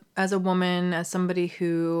as a woman, as somebody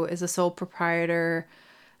who is a sole proprietor,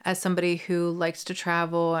 as somebody who likes to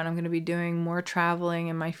travel, and I'm going to be doing more traveling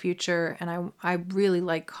in my future, and I really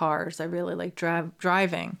like cars. I really like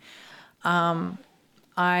driving.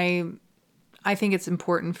 I I think it's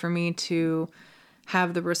important for me to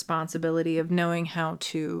have the responsibility of knowing how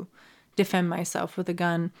to defend myself with a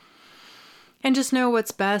gun and just know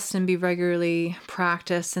what's best and be regularly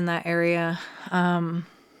practiced in that area. I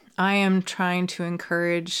am trying to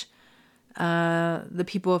encourage the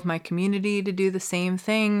people of my community to do the same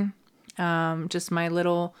thing. Just my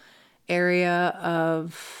little area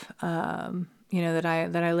of, that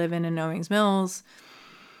I live in Owings Mills,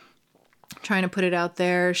 trying to put it out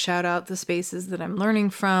there, shout out the spaces that I'm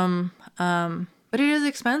learning from. But it is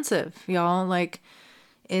expensive, y'all. Like,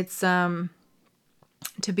 it's, to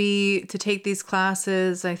take these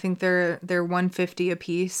classes, I think they're $150 a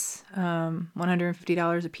piece,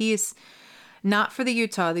 $150 a piece. Not for the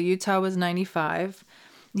Utah. The Utah was $95.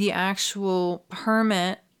 The actual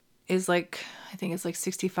permit is I think it's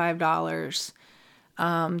 $65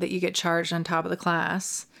 that you get charged on top of the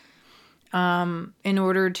class. In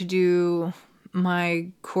order to do my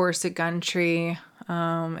course at Guntree,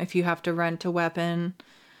 if you have to rent a weapon,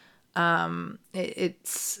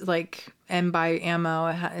 it's and buy ammo,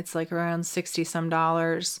 it's around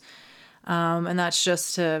 $60 some. And that's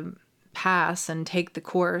just to pass and take the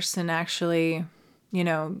course and actually,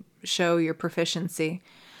 show your proficiency.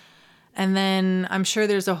 And then I'm sure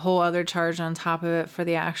there's a whole other charge on top of it for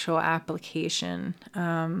the actual application.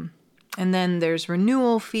 And then there's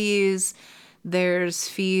renewal fees. There's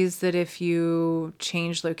fees that if you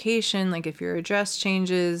change location, like if your address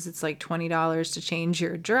changes, it's $20 to change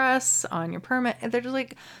your address on your permit. And there's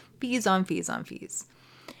fees on fees on fees.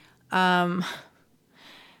 And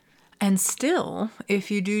still,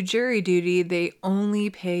 if you do jury duty, they only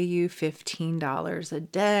pay you $15 a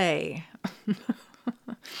day,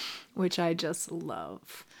 which I just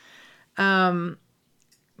love.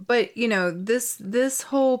 But, this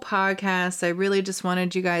whole podcast, I really just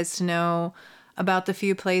wanted you guys to know about the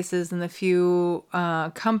few places and the few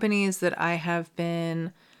companies that I have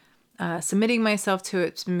been submitting myself to.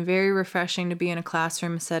 It's been very refreshing to be in a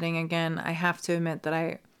classroom setting again. I have to admit that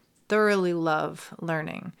I thoroughly love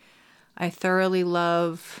learning. I thoroughly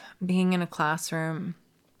love being in a classroom.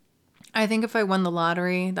 I think if I won the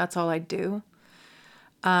lottery, that's all I'd do.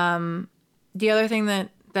 The other thing that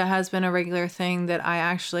has been a regular thing that I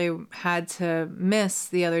actually had to miss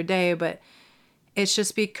the other day, but it's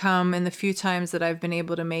just become, in the few times that I've been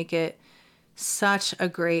able to make it, such a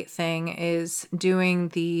great thing, is doing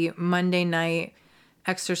the Monday night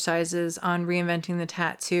exercises on reinventing the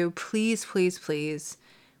tattoo. Please, please, please,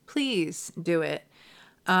 please do it.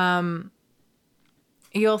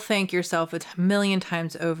 You'll thank yourself a million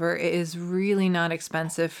times over. It is really not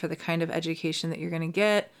expensive for the kind of education that you're going to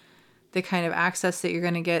get, the kind of access that you're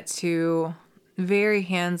going to get to very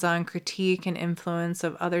hands-on critique and influence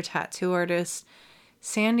of other tattoo artists.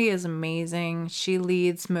 Sandy is amazing. She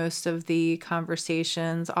leads most of the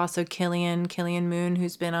conversations. Also Killian Moon,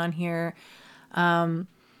 who's been on here,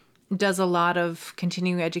 does a lot of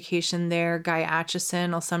continuing education there. Guy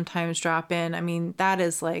Atchison will sometimes drop in. I mean, that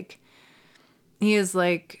is he is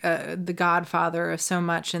the godfather of so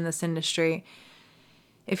much in this industry.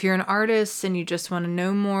 If you're an artist and you just want to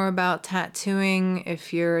know more about tattooing,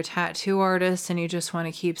 if you're a tattoo artist and you just want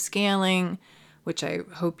to keep scaling, which I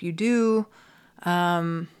hope you do,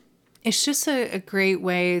 it's just a great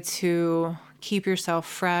way to keep yourself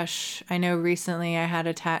fresh. I know recently I had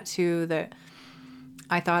a tattoo that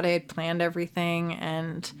I thought I had planned everything,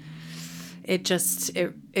 and it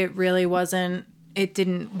really wasn't. It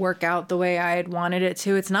didn't work out the way I had wanted it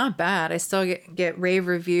to. It's not bad. I still get rave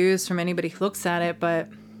reviews from anybody who looks at it, but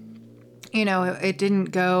it didn't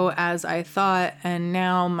go as I thought. And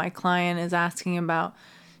now my client is asking about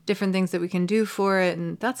different things that we can do for it.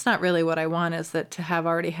 And that's not really what I want, is that to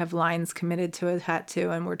already have lines committed to a tattoo,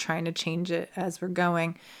 and we're trying to change it as we're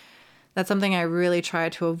going. That's something I really try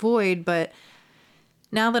to avoid. But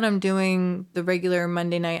now that I'm doing the regular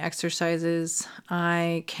Monday night exercises,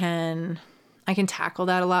 I can tackle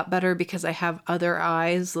that a lot better because I have other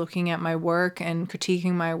eyes looking at my work and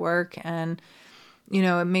critiquing my work. And,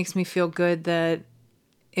 it makes me feel good that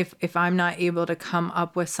if I'm not able to come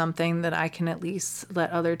up with something, that I can at least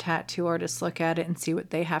let other tattoo artists look at it and see what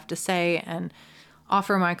they have to say and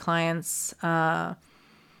offer my clients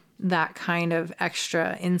that kind of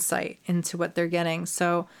extra insight into what they're getting.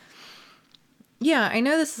 So, yeah, I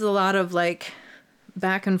know this is a lot of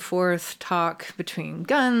back and forth talk between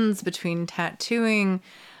guns, between tattooing.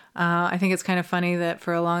 I think it's kind of funny that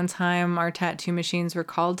for a long time our tattoo machines were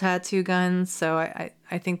called tattoo guns. So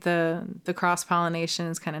I think the cross-pollination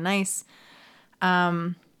is kind of nice.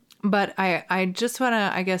 But I just want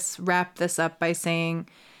to, I guess, wrap this up by saying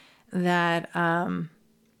that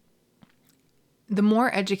the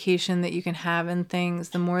more education that you can have in things,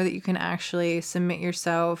 the more that you can actually submit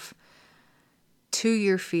yourself to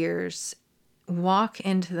your fears, walk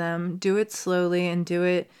into them, do it slowly and do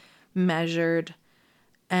it measured,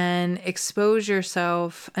 and expose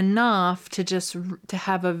yourself enough to just to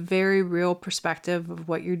have a very real perspective of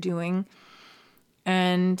what you're doing,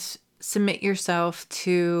 and submit yourself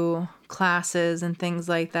to classes and things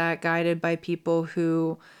like that guided by people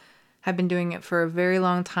who have been doing it for a very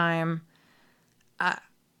long time.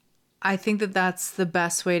 I think that that's the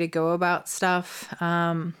best way to go about stuff,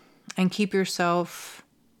 and keep yourself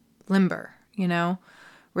limber,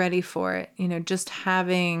 ready for it. Just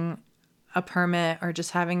having a permit or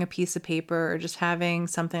just having a piece of paper or just having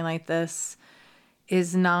something like this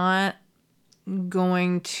is not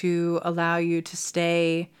going to allow you to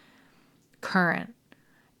stay current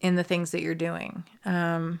in the things that you're doing.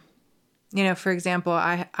 For example,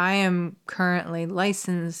 I am currently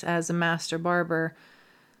licensed as a master barber,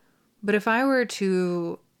 but if I were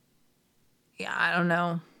to, I don't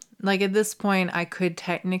know, like at this point, I could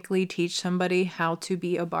technically teach somebody how to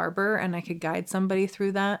be a barber and I could guide somebody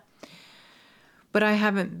through that. But I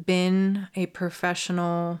haven't been a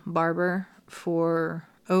professional barber for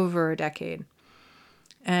over a decade.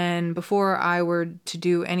 And before I were to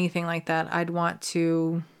do anything like that, I'd want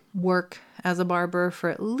to work as a barber for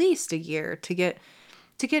at least a year to get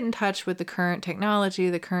in touch with the current technology,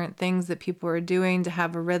 the current things that people are doing, to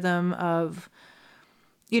have a rhythm of,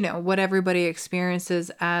 what everybody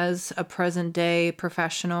experiences as a present day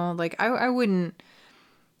professional. Like I wouldn't,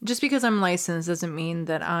 just because I'm licensed doesn't mean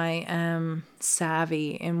that I am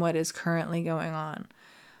savvy in what is currently going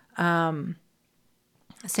on.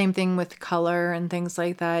 Same thing with color and things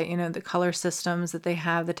like that. The color systems that they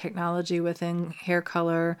have, the technology within hair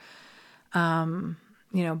color,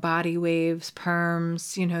 body waves,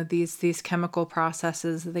 perms, these chemical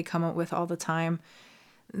processes that they come up with all the time.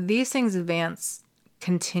 These things advance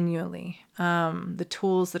continually. The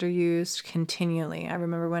tools that are used continually. I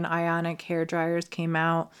remember when ionic hair dryers came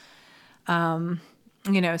out,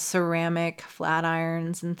 ceramic flat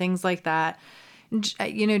irons and things like that.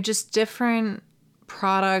 Just different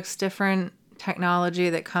products, different technology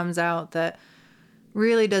that comes out that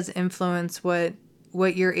really does influence what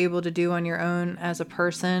you're able to do on your own as a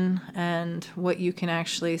person and what you can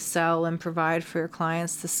actually sell and provide for your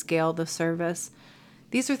clients to scale the service.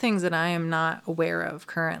 These are things that I am not aware of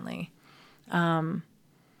currently. So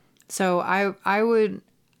I would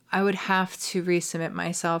have to resubmit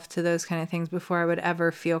myself to those kind of things before I would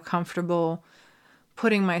ever feel comfortable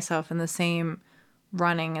putting myself in the same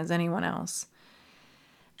running as anyone else.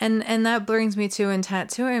 And that brings me to in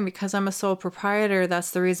tattooing, because I'm a sole proprietor. That's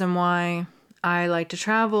the reason why I like to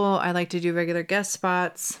travel. I like to do regular guest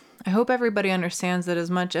spots. I hope everybody understands that, as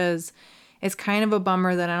much as it's kind of a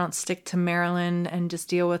bummer that I don't stick to Maryland and just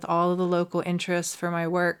deal with all of the local interests for my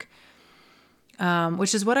work,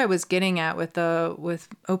 which is what I was getting at with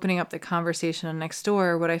opening up the conversation on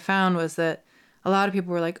Nextdoor. What I found was that a lot of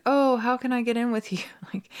people were like, "Oh, how can I get in with you?"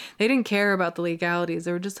 Like, they didn't care about the legalities.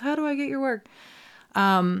 They were just, "How do I get your work?"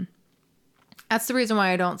 That's the reason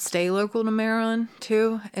why I don't stay local to Maryland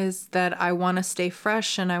too, is that I want to stay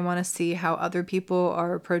fresh and I want to see how other people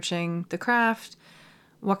are approaching the craft,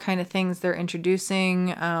 what kind of things they're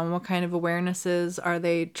introducing, what kind of awarenesses are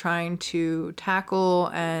they trying to tackle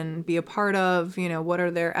and be a part of, what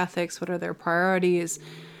are their ethics, what are their priorities.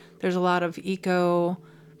 There's a lot of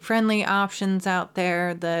eco-friendly options out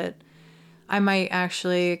there that I might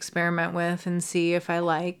actually experiment with and see if I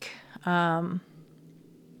like.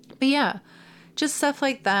 But yeah, just stuff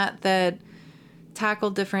like that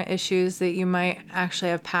tackle different issues that you might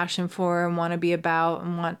actually have passion for and want to be about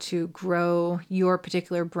and want to grow your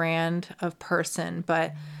particular brand of person.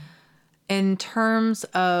 But in terms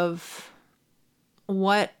of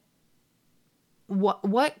what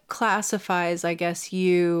classifies, I guess,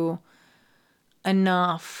 you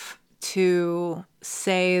enough to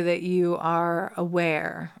say that you are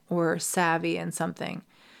aware or savvy in something.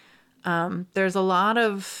 There's a lot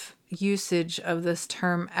of usage of this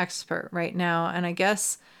term expert right now, and I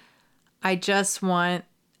guess I just want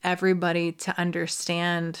everybody to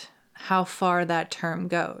understand how far that term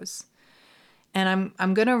goes. And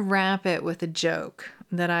I'm gonna wrap it with a joke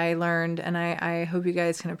that I learned, and I hope you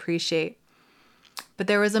guys can appreciate. But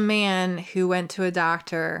there was a man who went to a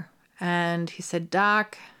doctor and he said,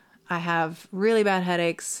 "Doc, I have really bad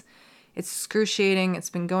headaches. It's excruciating. It's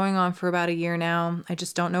been going on for about a year now. I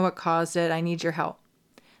just don't know what caused it. I need your help."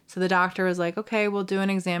 So the doctor was like, "Okay, we'll do an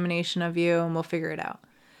examination of you and we'll figure it out."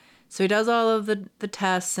 So he does all of the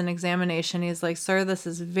tests and examination. He's like, "Sir, this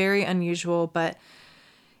is very unusual, but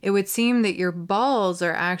it would seem that your balls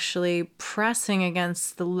are actually pressing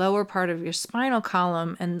against the lower part of your spinal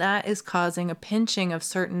column, and that is causing a pinching of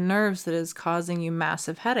certain nerves that is causing you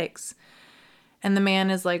massive headaches. And the man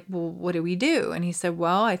is like, well, what do we do? And he said,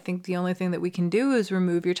 well, I think the only thing that we can do is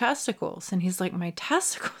remove your testicles. And he's like, my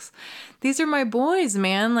testicles? These are my boys,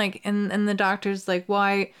 man. Like, and the doctor's like,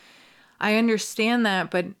 well, I understand that,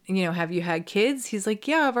 but, have you had kids? He's like,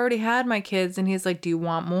 yeah, I've already had my kids. And he's like, do you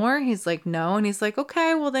want more? He's like, no. And he's like,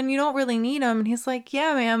 okay, well, then you don't really need them. And he's like,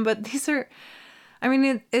 yeah, man, but these are,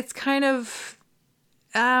 it's kind of,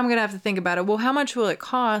 I'm going to have to think about it. Well, how much will it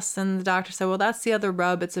cost? And the doctor said, well, that's the other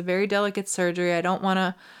rub. It's a very delicate surgery. I don't want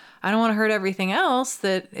to hurt everything else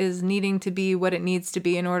that is needing to be what it needs to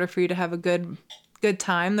be in order for you to have a good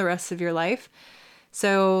time the rest of your life.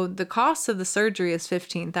 So the cost of the surgery is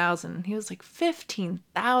 $15,000. He was like,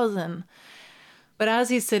 $15,000. But as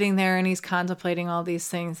he's sitting there and he's contemplating all these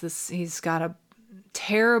things, he's got a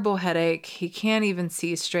terrible headache. He can't even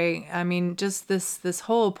see straight. Just this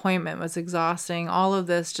whole appointment was exhausting. All of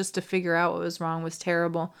this just to figure out what was wrong was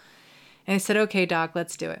terrible. And he said, okay, doc,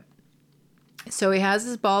 let's do it. So he has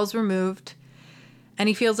his balls removed and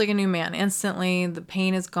he feels like a new man instantly. The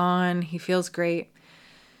pain is gone. He feels great.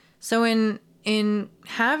 So in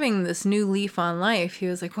having this new leaf on life, he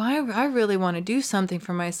was like, well, I really want to do something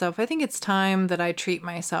for myself. I think it's time that I treat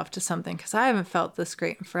myself to something because I haven't felt this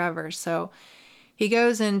great in forever. So he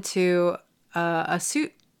goes into a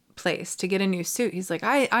suit place to get a new suit. He's like,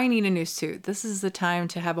 I need a new suit. This is the time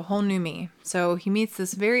to have a whole new me. So he meets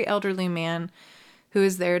this very elderly man who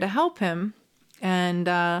is there to help him. And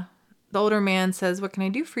the older man says, what can I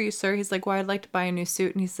do for you, sir? He's like, well, I'd like to buy a new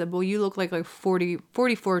suit. And he said, well, you look like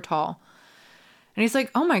 44 tall. And he's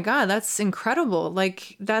like, oh my God, that's incredible.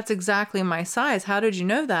 Like, that's exactly my size. How did you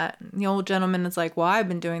know that? And the old gentleman is like, well, I've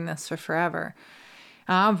been doing this for forever.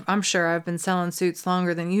 I'm sure I've been selling suits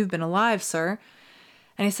longer than you've been alive, sir.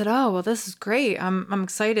 And he said, oh, well, this is great. I'm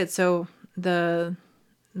excited. So the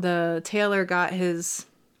tailor got his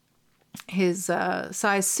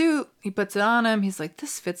size suit. He puts it on him. He's like,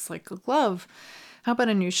 this fits like a glove. How about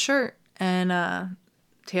a new shirt? And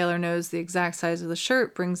tailor knows the exact size of the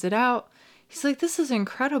shirt, brings it out. He's like, this is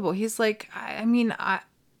incredible. He's like,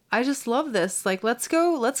 I just love this. Like, let's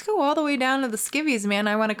go all the way down to the skivvies, man.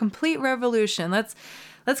 I want a complete revolution. Let's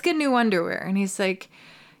get new underwear. And he's like,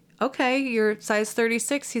 okay, you're size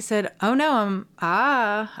 36. He said, oh no,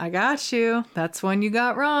 I got you. That's one you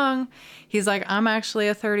got wrong. He's like, I'm actually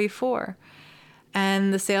a 34.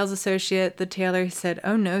 And the sales associate, the tailor, said,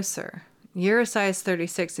 oh no, sir. You're a size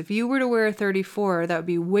 36. If you were to wear a 34, that would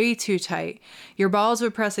be way too tight. Your balls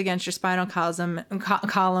would press against your spinal column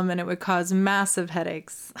and it would cause massive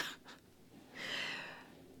headaches.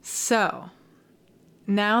 So,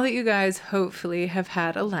 now that you guys hopefully have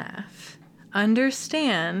had a laugh,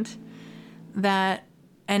 understand that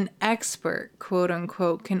an expert, quote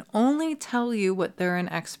unquote, can only tell you what they're an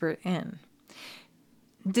expert in.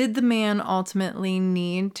 Did the man ultimately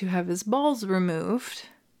need to have his balls removed?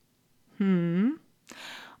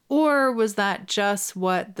 Or was that just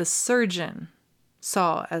what the surgeon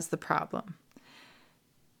saw as the problem?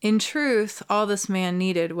 In truth, all this man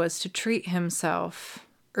needed was to treat himself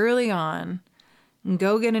early on,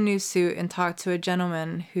 go get a new suit, and talk to a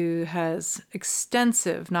gentleman who has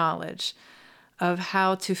extensive knowledge of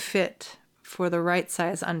how to fit for the right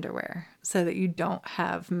size underwear so that you don't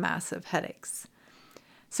have massive headaches.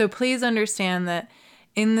 So please understand that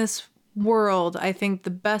in this world, I think the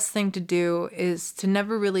best thing to do is to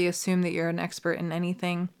never really assume that you're an expert in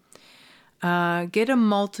anything. Get a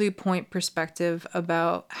multi-point perspective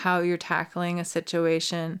about how you're tackling a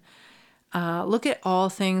situation. Look at all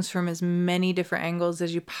things from as many different angles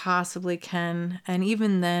as you possibly can. And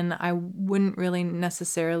even then, I wouldn't really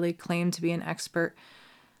necessarily claim to be an expert.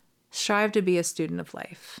 Strive to be a student of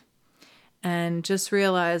life. And just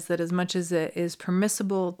realize that as much as it is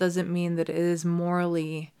permissible doesn't mean that it is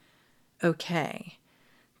morally okay.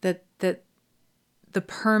 That the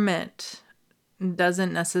permit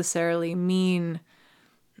doesn't necessarily mean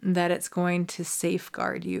that it's going to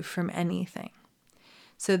safeguard you from anything.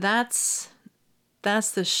 So that's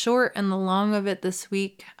the short and the long of it this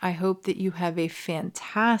week. I hope that you have a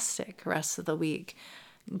fantastic rest of the week.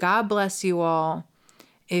 God bless you all.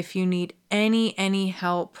 If you need any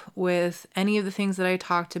help with any of the things that I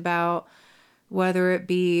talked about, whether it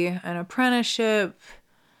be an apprenticeship,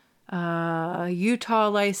 Utah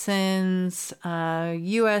license,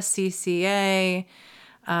 USCCA,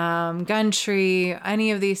 Gumtree,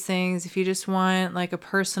 any of these things, if you just want like a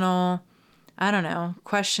personal,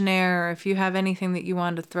 questionnaire, or if you have anything that you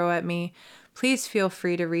want to throw at me, please feel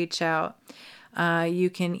free to reach out. You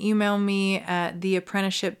can email me at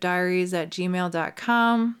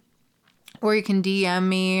theapprenticeshipdiaries@gmail.com, or you can DM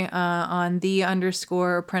me on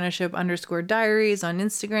 _apprenticeship_diaries on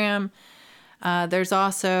Instagram. There's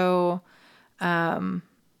also, you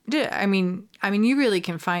really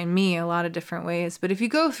can find me a lot of different ways, but if you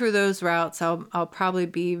go through those routes, I'll probably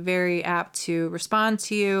be very apt to respond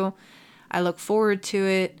to you. I look forward to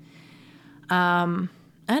it. And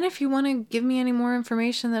if you want to give me any more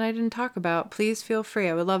information that I didn't talk about, please feel free.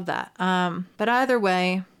 I would love that. But either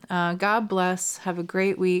way, God bless. Have a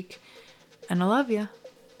great week. And I love you.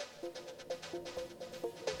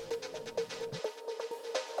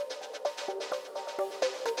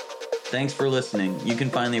 Thanks for listening. You can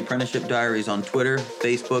find the Apprenticeship Diaries on Twitter,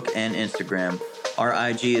 Facebook, and Instagram. Our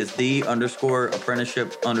IG is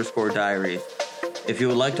 _apprenticeship_diaries. If you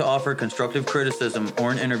would like to offer constructive criticism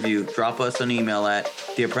or an interview, drop us an email at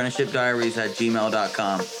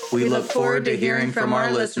theapprenticeshipdiaries@gmail.com. We look forward to hearing from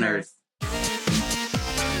our listeners.